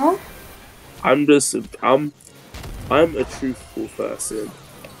 Huh? I'm a truthful person.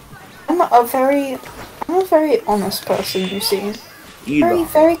 I'm a very honest person, you see. You lie.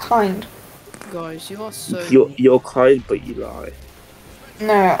 Very kind. Guys, you are so... You're kind, but you lie.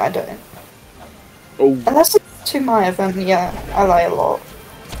 No, I don't. Oh. Unless it's to my event, yeah, I lie a lot.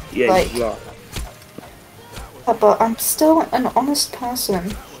 Yeah, like, you lie. But I'm still an honest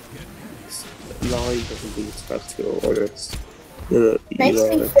person. Lying doesn't mean it's bad to be honest. You Makes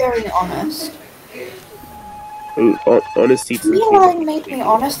me very honest. Honesty If me lying made me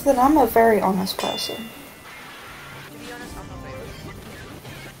honest, then I'm a very honest person. To be honest, I'm not very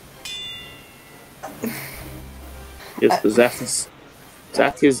honest. Yes,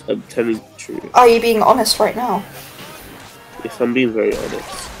 Zach is telling the truth. Are you being honest right now? If I'm being very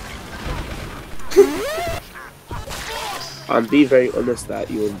honest. I'm being very honest that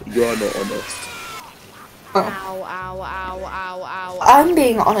you are not honest. Ow, ow, ow, ow, ow. I'm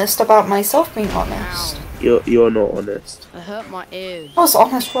being honest about myself being honest. You're not honest. I hurt my ears. I was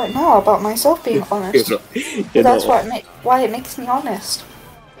honest right now about myself being honest. You're That's not, why it makes me honest.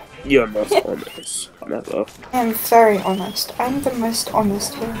 You're not honest. Never. I am very honest. I'm the most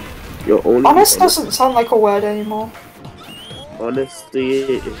honest here. You're only Honest doesn't sound like a word anymore. Honesty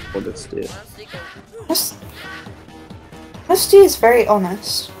is honesty. Honesty is very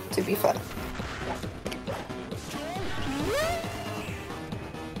honest, to be fair.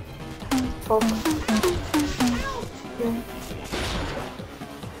 Yeah.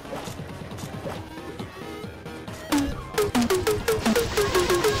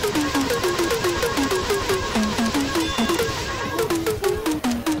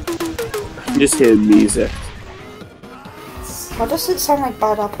 I'm just hearing music. Why does it sound like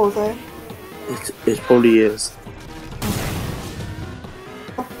Bad Apple though? It probably is.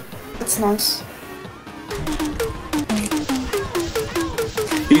 That's nice.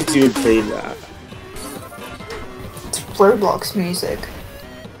 Who's even playing that? It's Roblox music.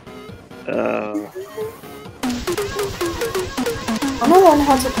 I wanna learn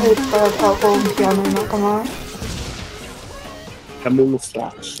how to play Bad Apple on piano, not gonna lie. I'm on the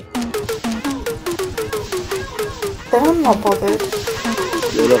Flash. Then I'm not bothered.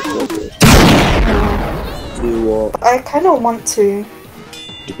 You're not bothered. Do what? I kinda want to.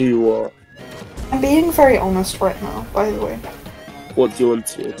 Do what? I'm being very honest right now, by the way. What do you want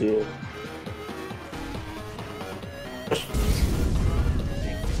to do?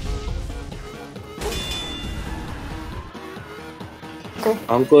 Okay.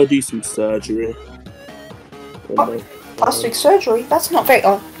 I'm gonna do some surgery. Plastic surgery? That's not very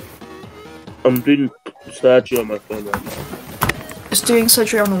odd. I'm doing surgery on my phone right now. Just doing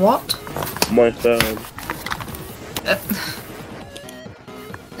surgery on what? My phone.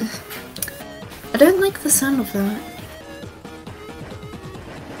 I don't like the sound of that.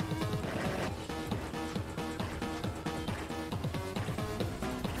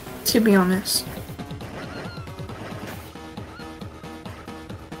 To be honest.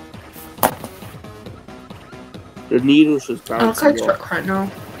 The needle's just I look bouncing like off. Shrek right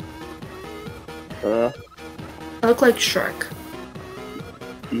now. I look like Shrek.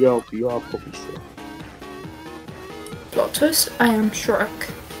 You are probably Shrek. Plot twist, I am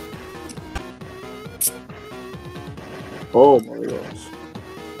Shrek. Oh my gosh.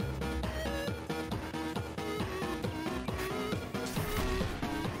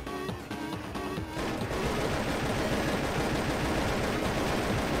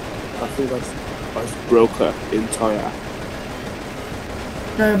 I think I broke her entire.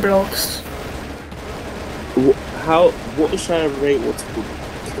 No blocks. What should I rate what's called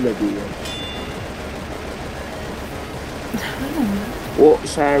Killer Bee? What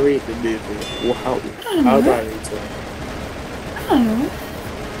should I rate the movie? Or how do I rate it? I don't know.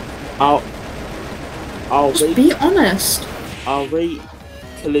 I'll Just rate, be honest. I'll rate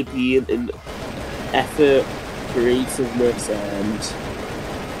Killer Bee in effort, creativeness, and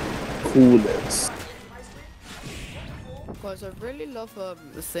coolness. Guys, I really love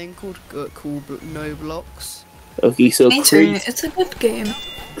the thing called No Blocks. Okay, so Me too. It's a good game.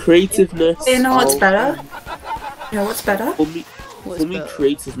 Creativeness. You know what's better? You know what's better? For me,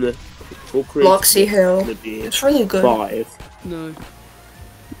 creativeness. For Bloxy Hill. gonna be It's really good. 5. No.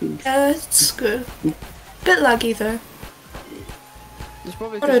 Yeah, it's good. Bit laggy though. It's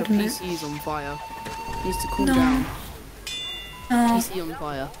probably I'll because your admit. PC is on fire. Needs to cool No. down. No. PC on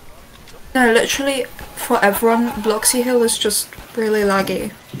fire. No, literally, for everyone, Bloxy Hill is just really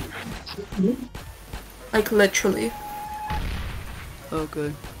laggy. Like, literally.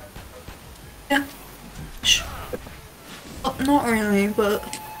 Okay. Yeah. Oh, not really, but...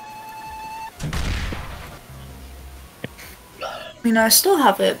 I mean, I still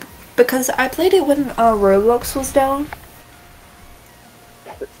have it, because I played it when Roblox was down.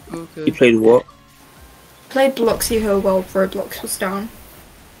 Okay. You played what? Played Bloxy Hill while Roblox was down.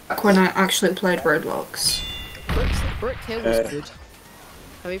 Back when I actually played Roblox. Brick Hill was good.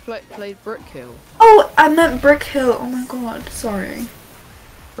 Have you played Brick Hill? Oh, I meant Brick Hill. Oh my god, sorry.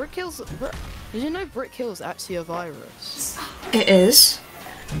 Brick Hill's... Did you know Brick Hill's actually a virus? It is?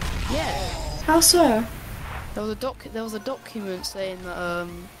 Yeah. How so? There was a document saying that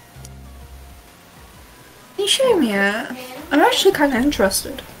Can you show me it? I'm actually kind of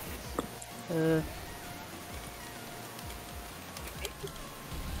interested.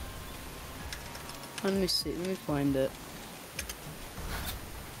 Let me see. Let me find it.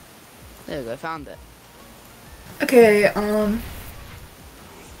 There we go. Found it. Okay,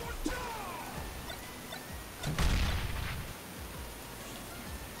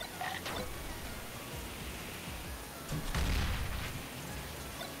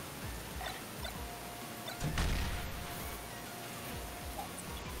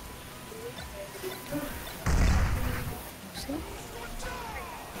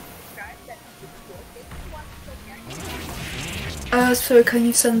 so can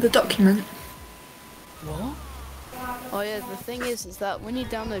you send the document? What? Oh yeah, the thing is that when you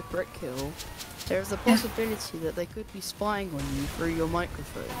download Brickhill, there is a possibility that they could be spying on you through your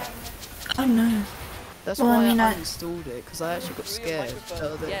microphone. Oh no. That's Well, why I mean, I I- uninstalled it, because I actually got Through your scared.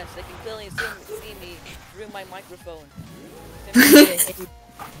 microphone. So Yes, they can clearly see me through my microphone.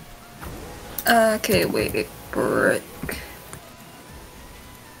 Okay, wait, brick.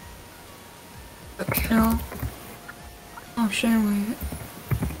 Brickhill. Oh, shall we?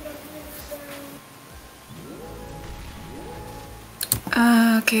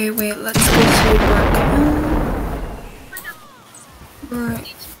 Okay, wait, let's go to Brickhill.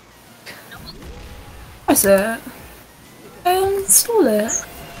 Brick. Where's it? I install it.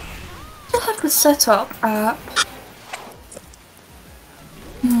 Still have the setup app.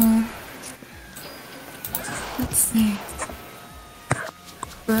 Let's see.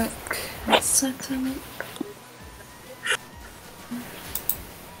 Brick setup.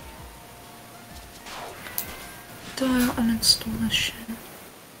 Do I uninstall this shit?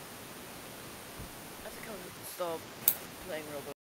 I think I'll stop playing Roblox.